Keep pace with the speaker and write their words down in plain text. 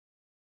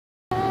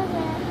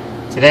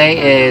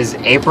Today is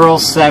April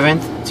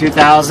 7th,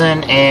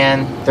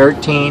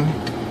 2013.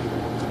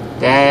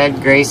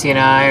 Dad, Gracie, and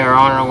I are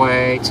on our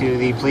way to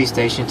the police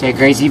station. Take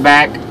Gracie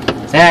back.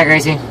 Say hi,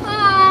 Gracie.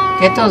 Hi.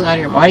 Get those out of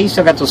your mouth. Why do you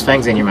still got those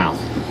fangs in your mouth?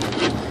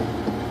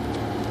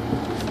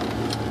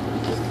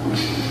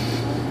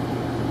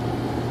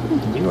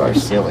 You are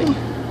silly.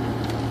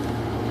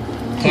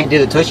 Can't do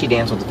the tushy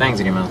dance with the fangs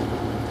in your mouth.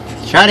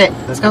 Shut it.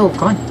 Let's go.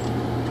 Come on.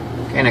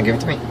 Okay, now give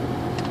it to me.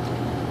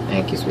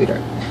 Thank you,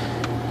 sweetheart.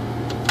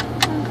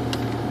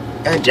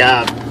 Good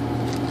job.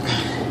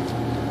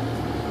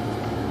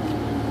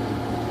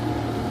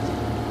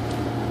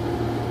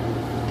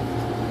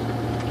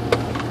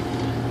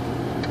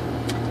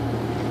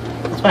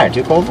 What's the matter?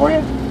 Too cold for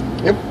you?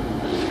 Yep.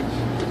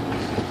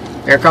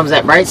 Here comes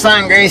that bright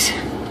sun, Grace.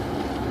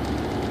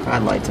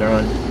 God, lights are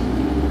on.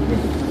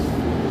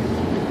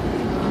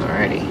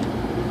 Alrighty.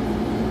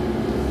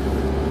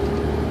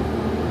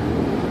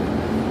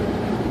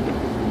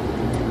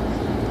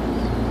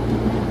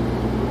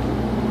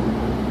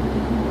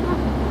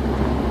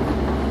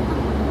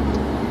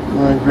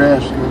 My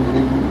grass is going to be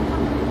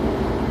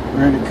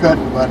ready to cut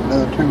in about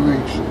another 2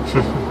 weeks.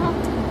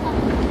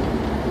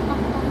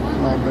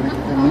 I better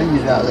get them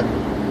leaves out of there.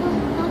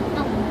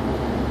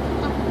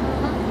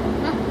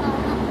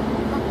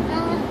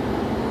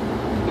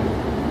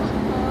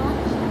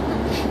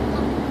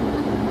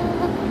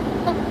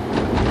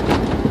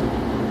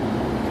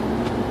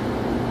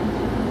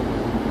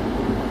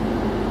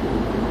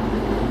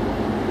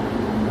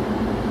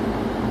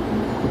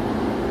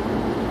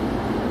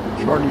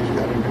 Shorty's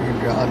got a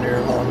new John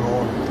Deere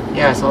lawnmower.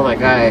 Yeah, I saw that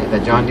guy,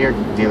 that John Deere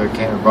dealer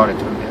came and brought it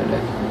to him the other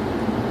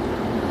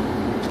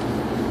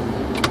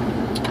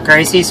day.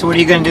 Gracie, so what are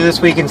you going to do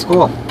this week in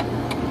school?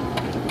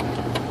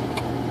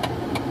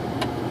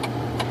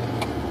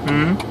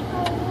 Hmm?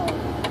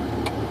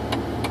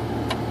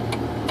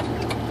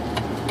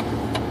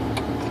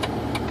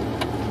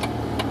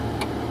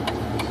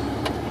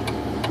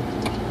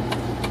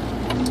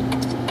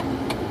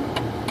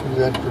 Who's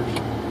that person?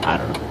 I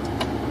don't know.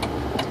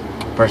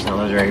 Person that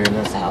lives right here in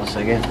this house,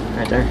 I guess.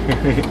 Right there.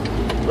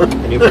 The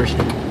new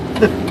person.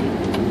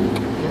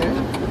 Yeah,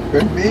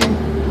 could be.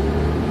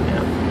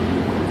 Yeah.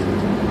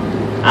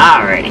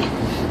 Alrighty.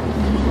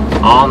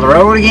 On the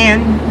road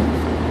again.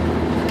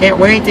 Can't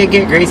wait to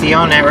get Gracie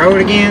on that road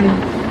again.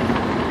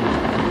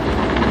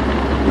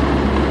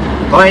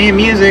 Playing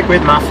music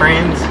with my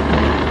friends.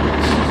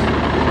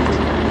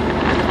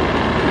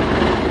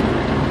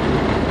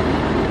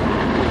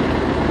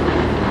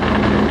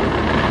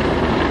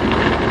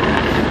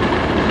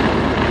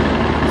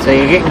 So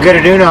you're getting good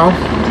at Uno.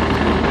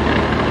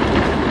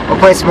 We'll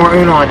play some more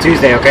Uno on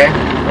Tuesday, okay?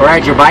 We'll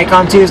ride your bike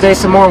on Tuesday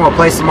some more, and we'll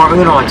play some more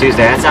Uno on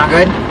Tuesday. That sound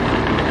good?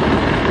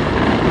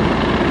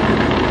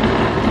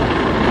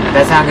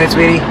 That sound good,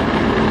 sweetie? Okay.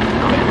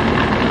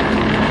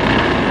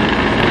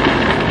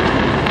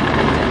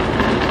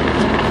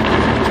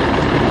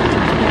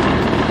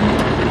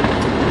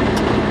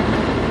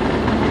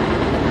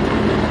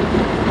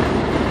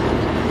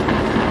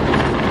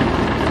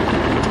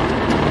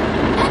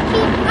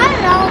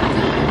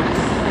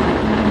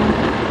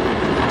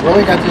 Well,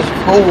 they got this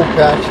pole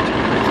patched.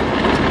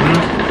 Hmm?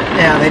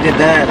 Yeah, they did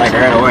that like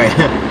right away.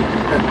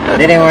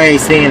 They didn't worry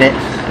seeing it.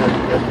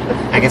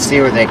 I can see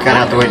where they cut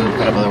out the wood and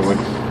put up other wood.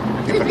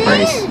 They put a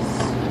brace.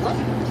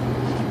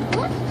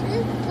 What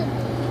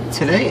is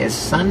Today is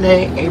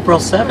Sunday, April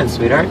 7th,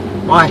 sweetheart.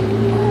 Why?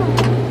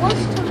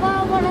 What's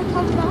tomorrow when I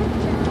come back to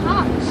the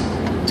house?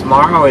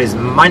 Tomorrow is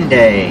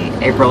Monday,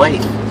 April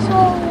 8th. So,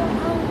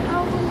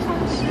 I'll be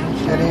from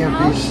Said he'll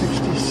be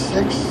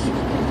 66.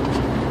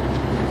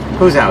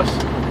 Whose house?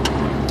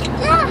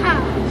 your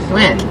house.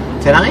 When?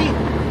 Tonight?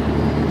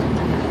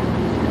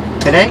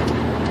 Today?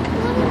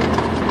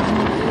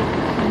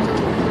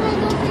 When I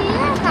go to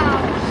your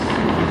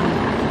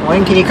house?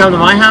 When can you come to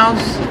my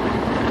house?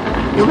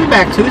 You'll be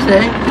back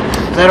Tuesday.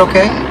 Is that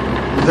okay?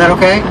 Is that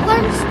okay?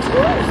 When's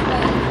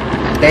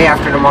Tuesday? Day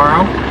after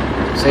tomorrow.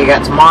 So you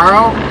got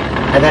tomorrow,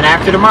 and then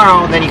after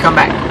tomorrow, then you come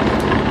back.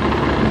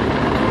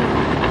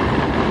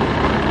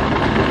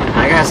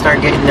 I gotta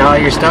start getting all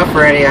your stuff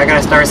ready. I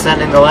gotta start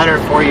sending the letter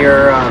for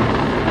your,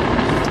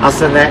 I'll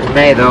send that in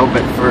May though,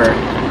 but for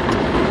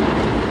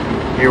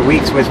your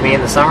weeks with me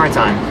in the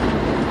summertime.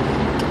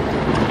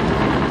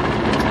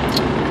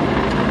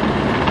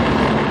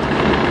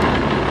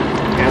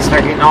 Gotta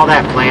start getting all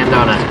that planned,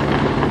 don't I?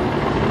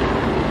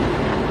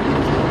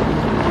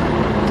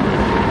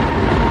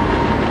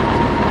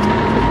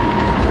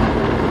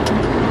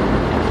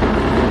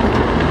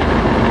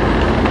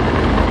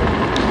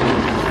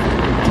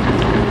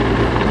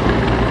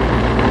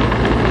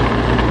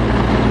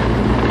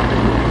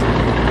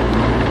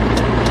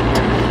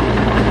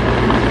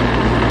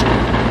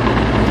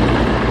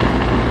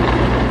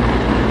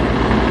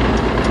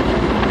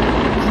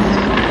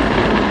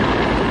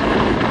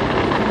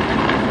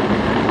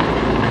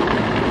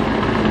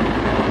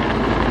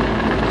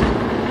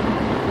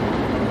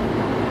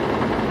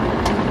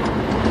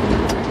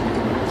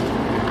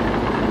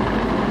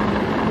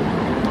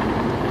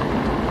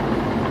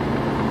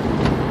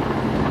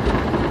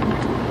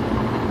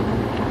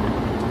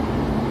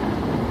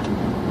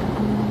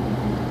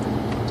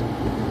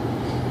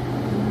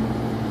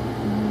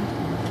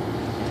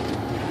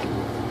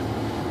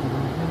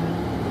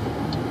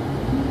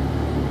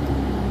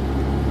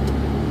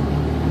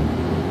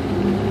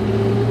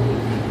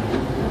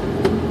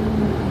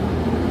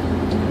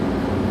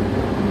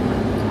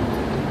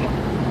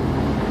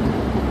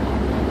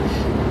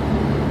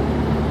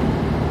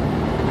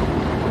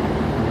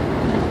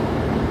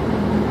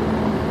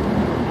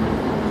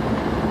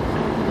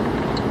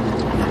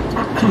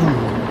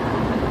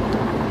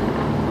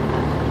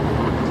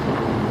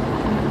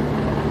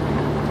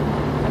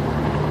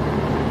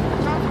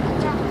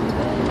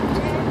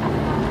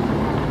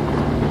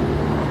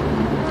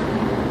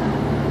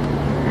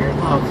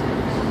 love.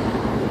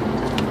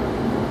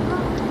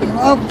 Come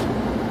up.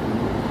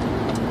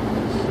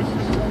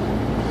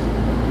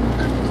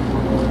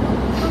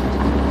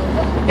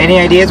 Any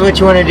ideas what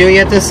you want to do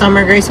yet this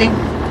summer, Gracie?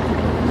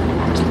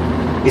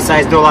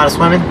 Besides do a lot of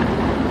swimming?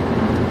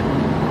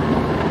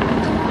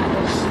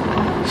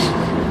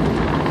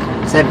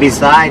 Said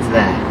besides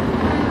that.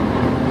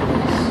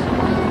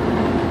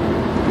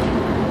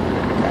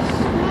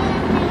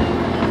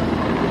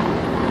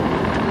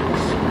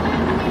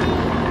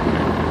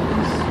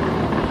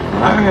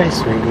 Alright,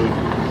 sweetie.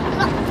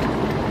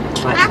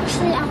 What?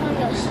 Actually, I want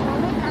to go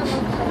swimming. I want to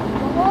play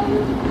ball.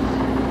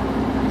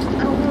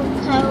 I want to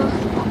play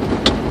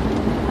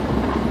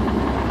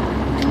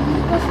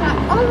with my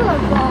other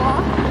ball,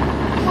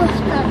 with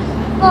the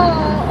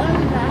ball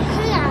in the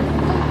hand.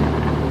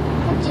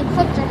 But you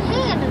put the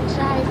hand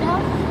inside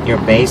of. Your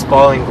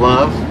baseball and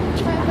glove?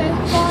 My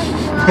baseball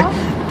and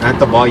glove. Not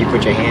the ball you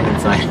put your hand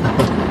inside of.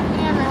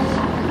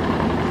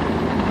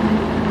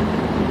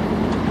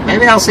 And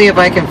Maybe I'll see if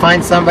I can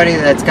find somebody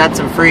that's got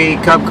some free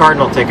Cub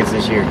Cardinal tickets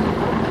this year.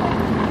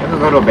 Maybe we'll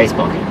go to a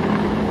baseball game.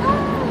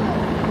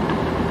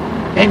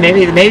 Hey,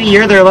 maybe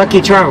you're their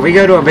lucky charm. If we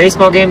go to a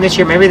baseball game this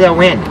year, maybe they'll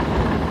win.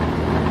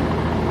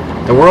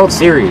 The World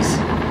Series.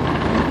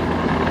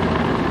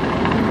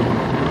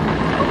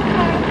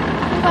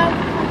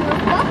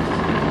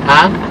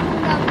 Huh?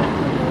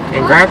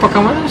 And Grandpa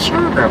come with us?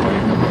 Sure, Grandpa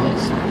can come with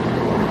us.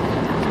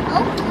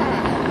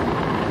 okay.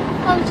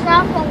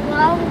 Grandpa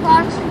love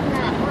watching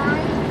that,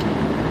 right?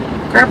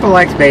 Grandpa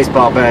likes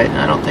baseball, but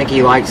I don't think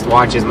he likes to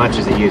watch as much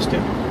as he used to.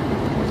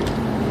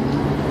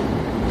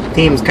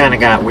 Teams kind of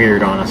got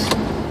weird on us.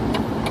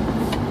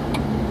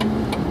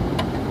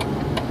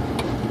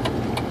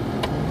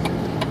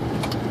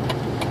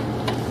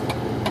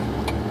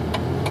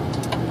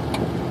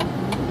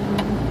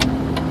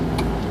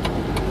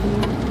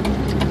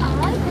 I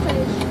like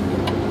baseball.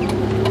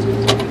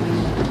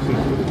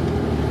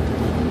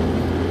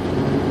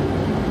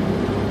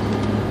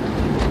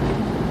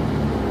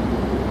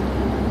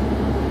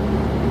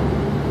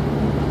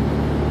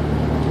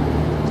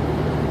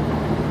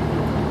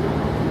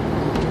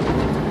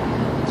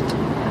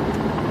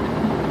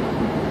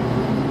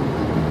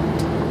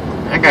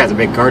 That guy's a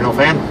big Cardinal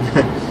fan. I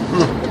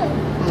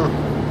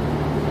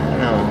don't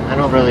know. I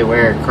don't really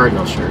wear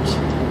Cardinal shirts.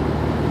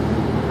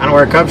 I don't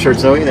wear Cub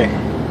shirts though either.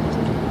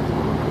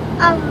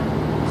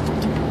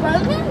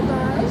 Rogan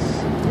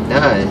does. It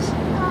does.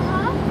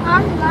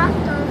 Our Mac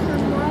does,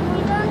 and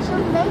Mommy does,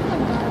 and Bacon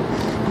does.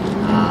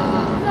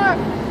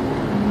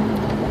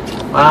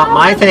 Well,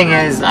 my thing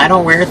is, I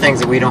don't wear things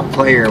that we don't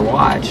play or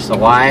watch. So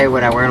why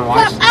would I wear and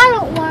watch? But I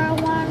don't wear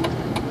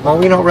one. Well,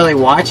 we don't really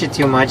watch it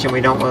too much, and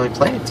we don't really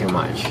play it too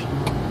much.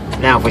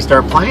 Now, if we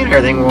start playing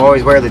everything, we'll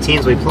always wear the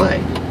teams we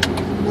play.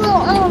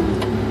 Well,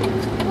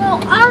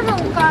 I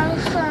don't got a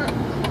shirt.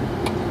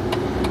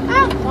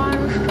 I don't got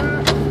a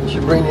shirt. She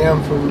bring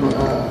them from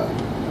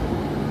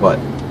What?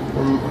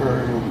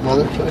 her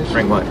mother's place.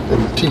 Bring what? The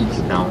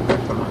teeth. No, they're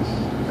from us.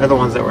 They're the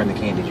ones that were in the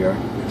candy jar.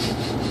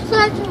 So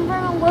I can bring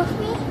them with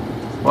me?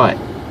 What?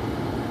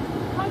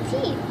 My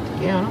teeth.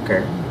 Yeah, I don't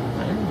care. I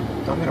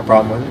don't got a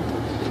problem with it.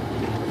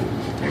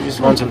 They're just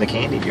ones from the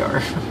candy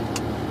jar.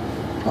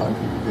 Probably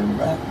get them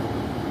back.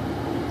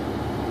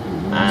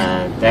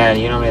 Dad,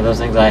 you know how many of those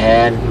things I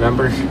had?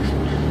 Remember?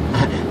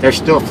 They're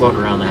still floating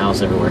around the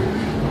house everywhere.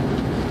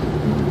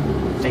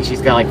 I think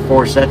she's got like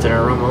 4 sets in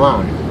her room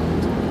alone.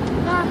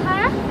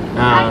 I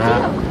do.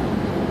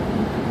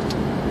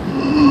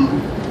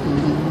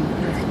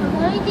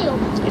 What do you do?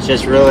 It's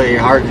just really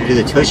hard to do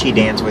the tushy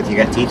dance with you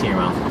got teeth in your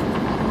mouth.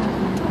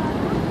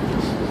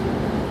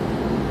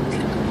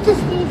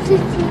 Tushy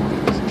dance.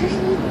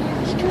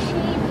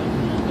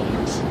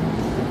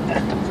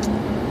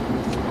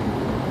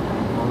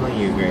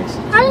 Only you, Grace.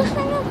 Are you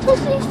singing a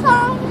Tushy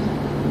song?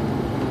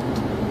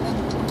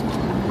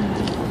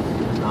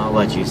 I'll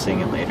let you sing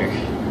it later.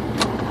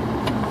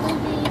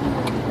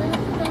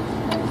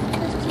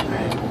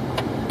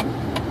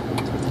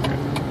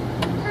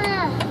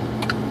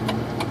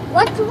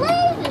 What's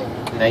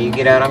waiting? Now you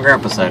get out on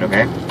Grandpa's side,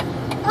 okay?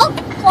 Oh,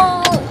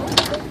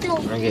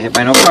 Don't get hit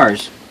by no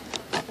cars.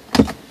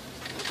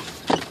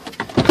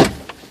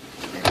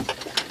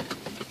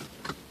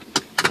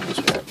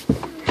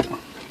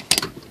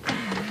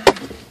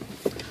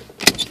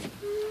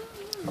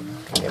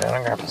 Get out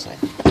on Grandpa's side.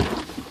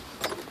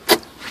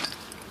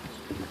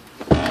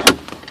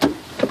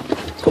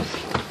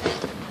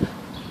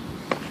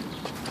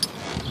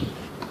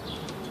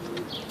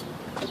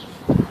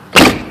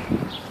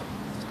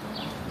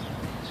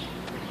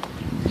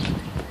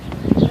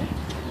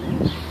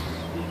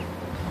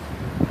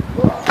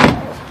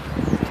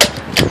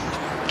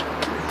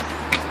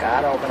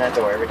 Gotta open that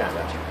door every time,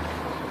 don't you?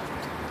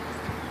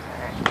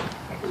 Alright.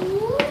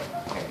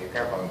 Here, give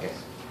Grandpa a kiss.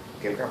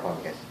 Give Grandpa a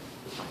kiss.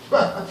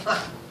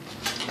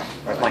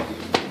 Right, Mike.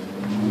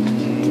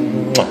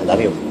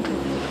 Love you.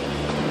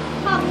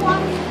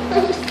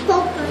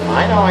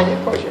 I know, I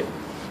did push it.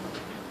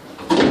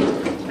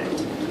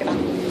 Get up.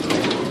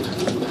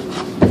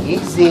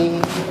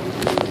 Easy.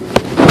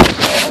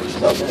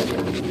 stuff in it.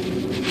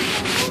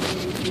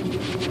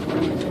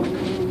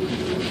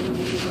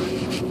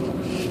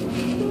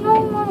 No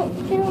one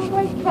feels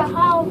like to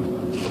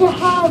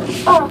have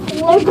a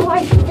leg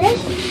like this.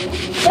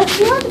 It's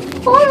not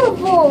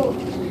horrible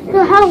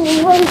to have a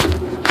leg.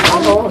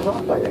 Oh, it's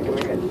not like that. Come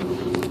here.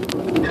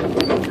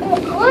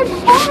 It's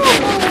horrible.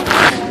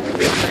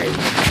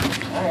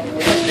 Alright,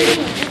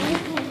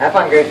 have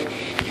fun, Grace.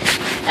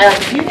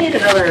 Do you need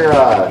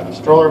another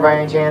stroller by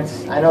any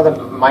chance? I know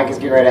that Mike is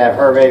getting ready to have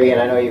her baby,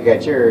 and I know you've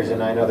got yours,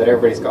 and I know that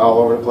everybody's all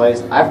over the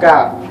place. I've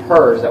got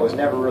hers that was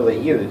never really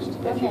used.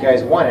 If you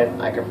guys want it,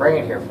 I can bring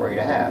it here for you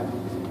to have.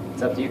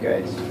 It's up to you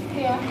guys.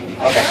 Yeah.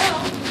 Okay.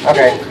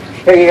 Okay.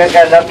 Here, you guys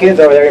got enough kids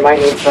over there. You might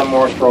need some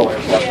more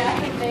strollers. So. Yeah,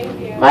 thank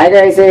you. Bye,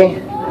 Gracie.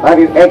 Love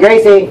you. Hey,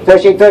 Gracie.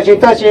 Tushy, tushy,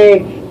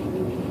 tushy.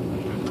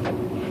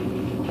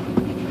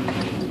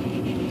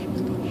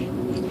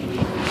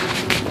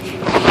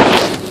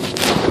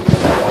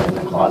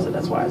 Closet,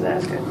 that's why I was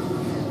asking.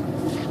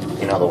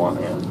 You know the one,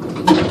 yeah.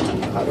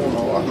 I don't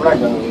know. I'm not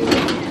going to use it.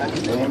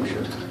 That's damn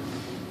sure.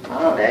 I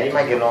don't know, Dad. You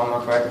might get it all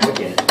enough for I can put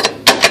you in it.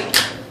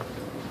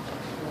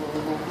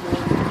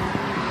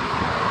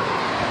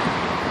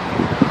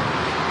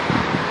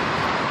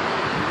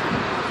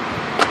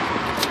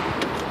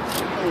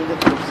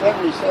 It's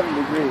 77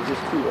 degrees.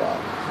 It's too hot.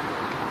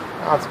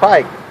 Oh, it's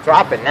probably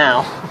dropping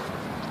now.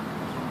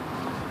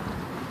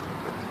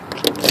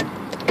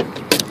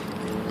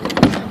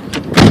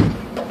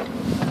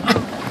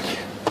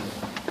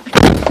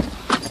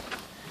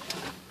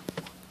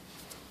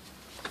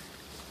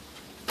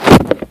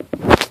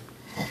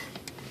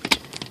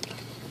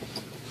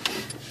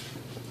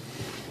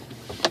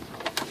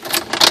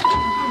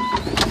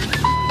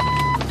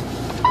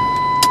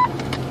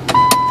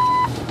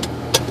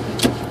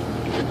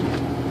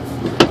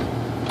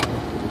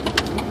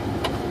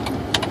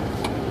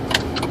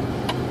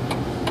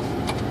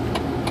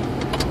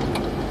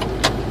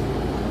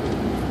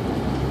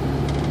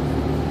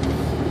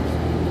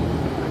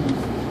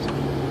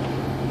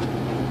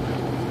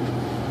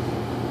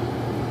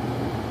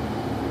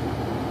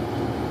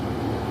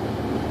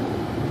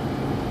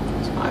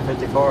 It's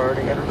 5:54,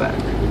 already got her back.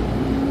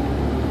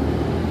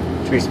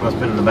 Teresa must have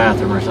been in the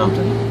bathroom or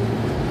something.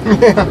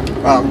 Yeah,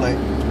 probably.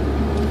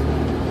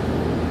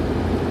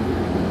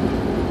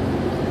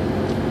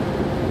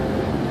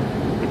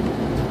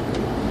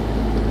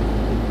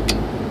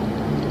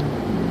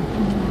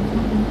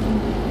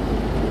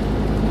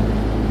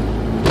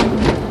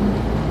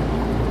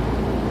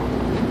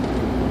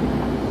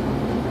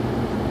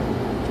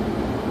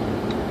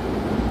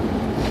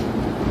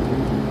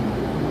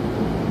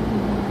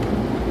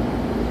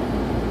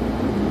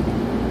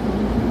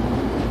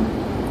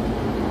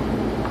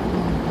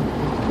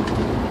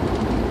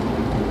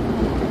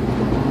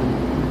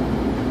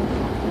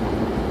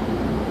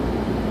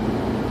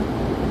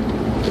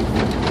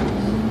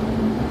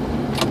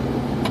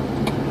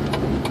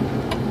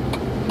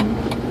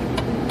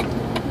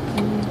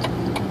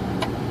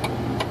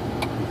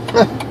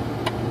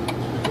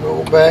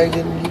 Bag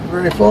didn't get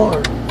very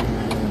far.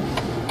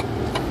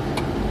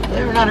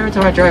 Not every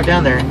time I drive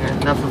down there,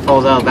 nothing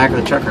falls out of the back of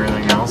the truck or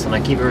anything else, and I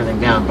keep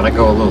everything down, but I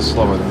go a little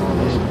slower than all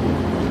those. So,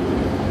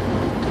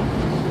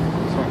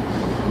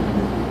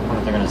 I wonder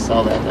if they're going to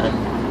sell that then.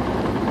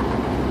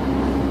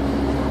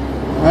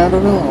 I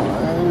don't know.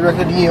 I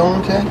reckon he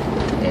owns that.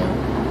 Yeah.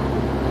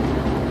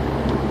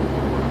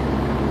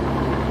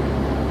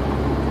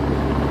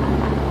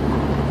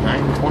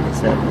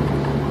 $927.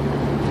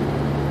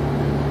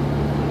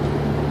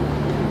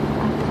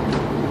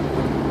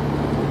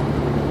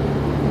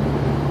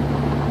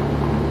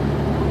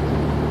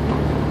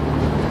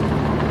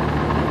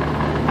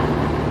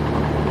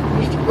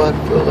 About to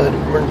fill that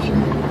emergency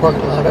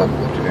parking lot up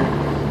with there.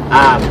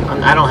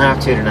 I don't have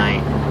to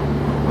tonight,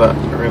 but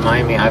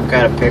remind me, I've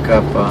got to pick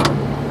up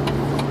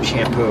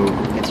shampoo.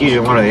 It's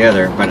usually one or the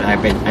other, but I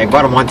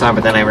bought them one time,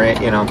 but then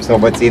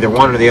so it's either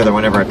one or the other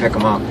whenever I pick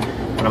them up.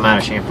 But I'm out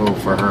of shampoo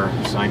for her,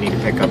 so I need to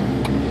pick up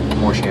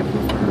more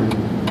shampoo for her.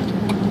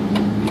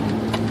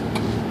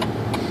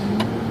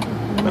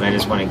 But I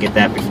just want to get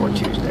that before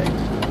Tuesday.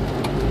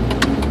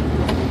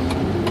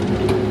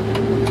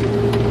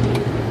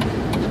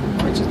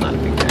 Not a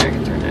big bag. I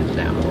can turn that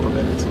down a little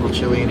bit. It's a little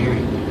chilly in here.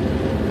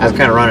 I was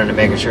kind of running to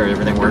making sure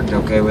everything worked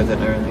okay with it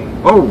and everything.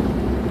 Whoa!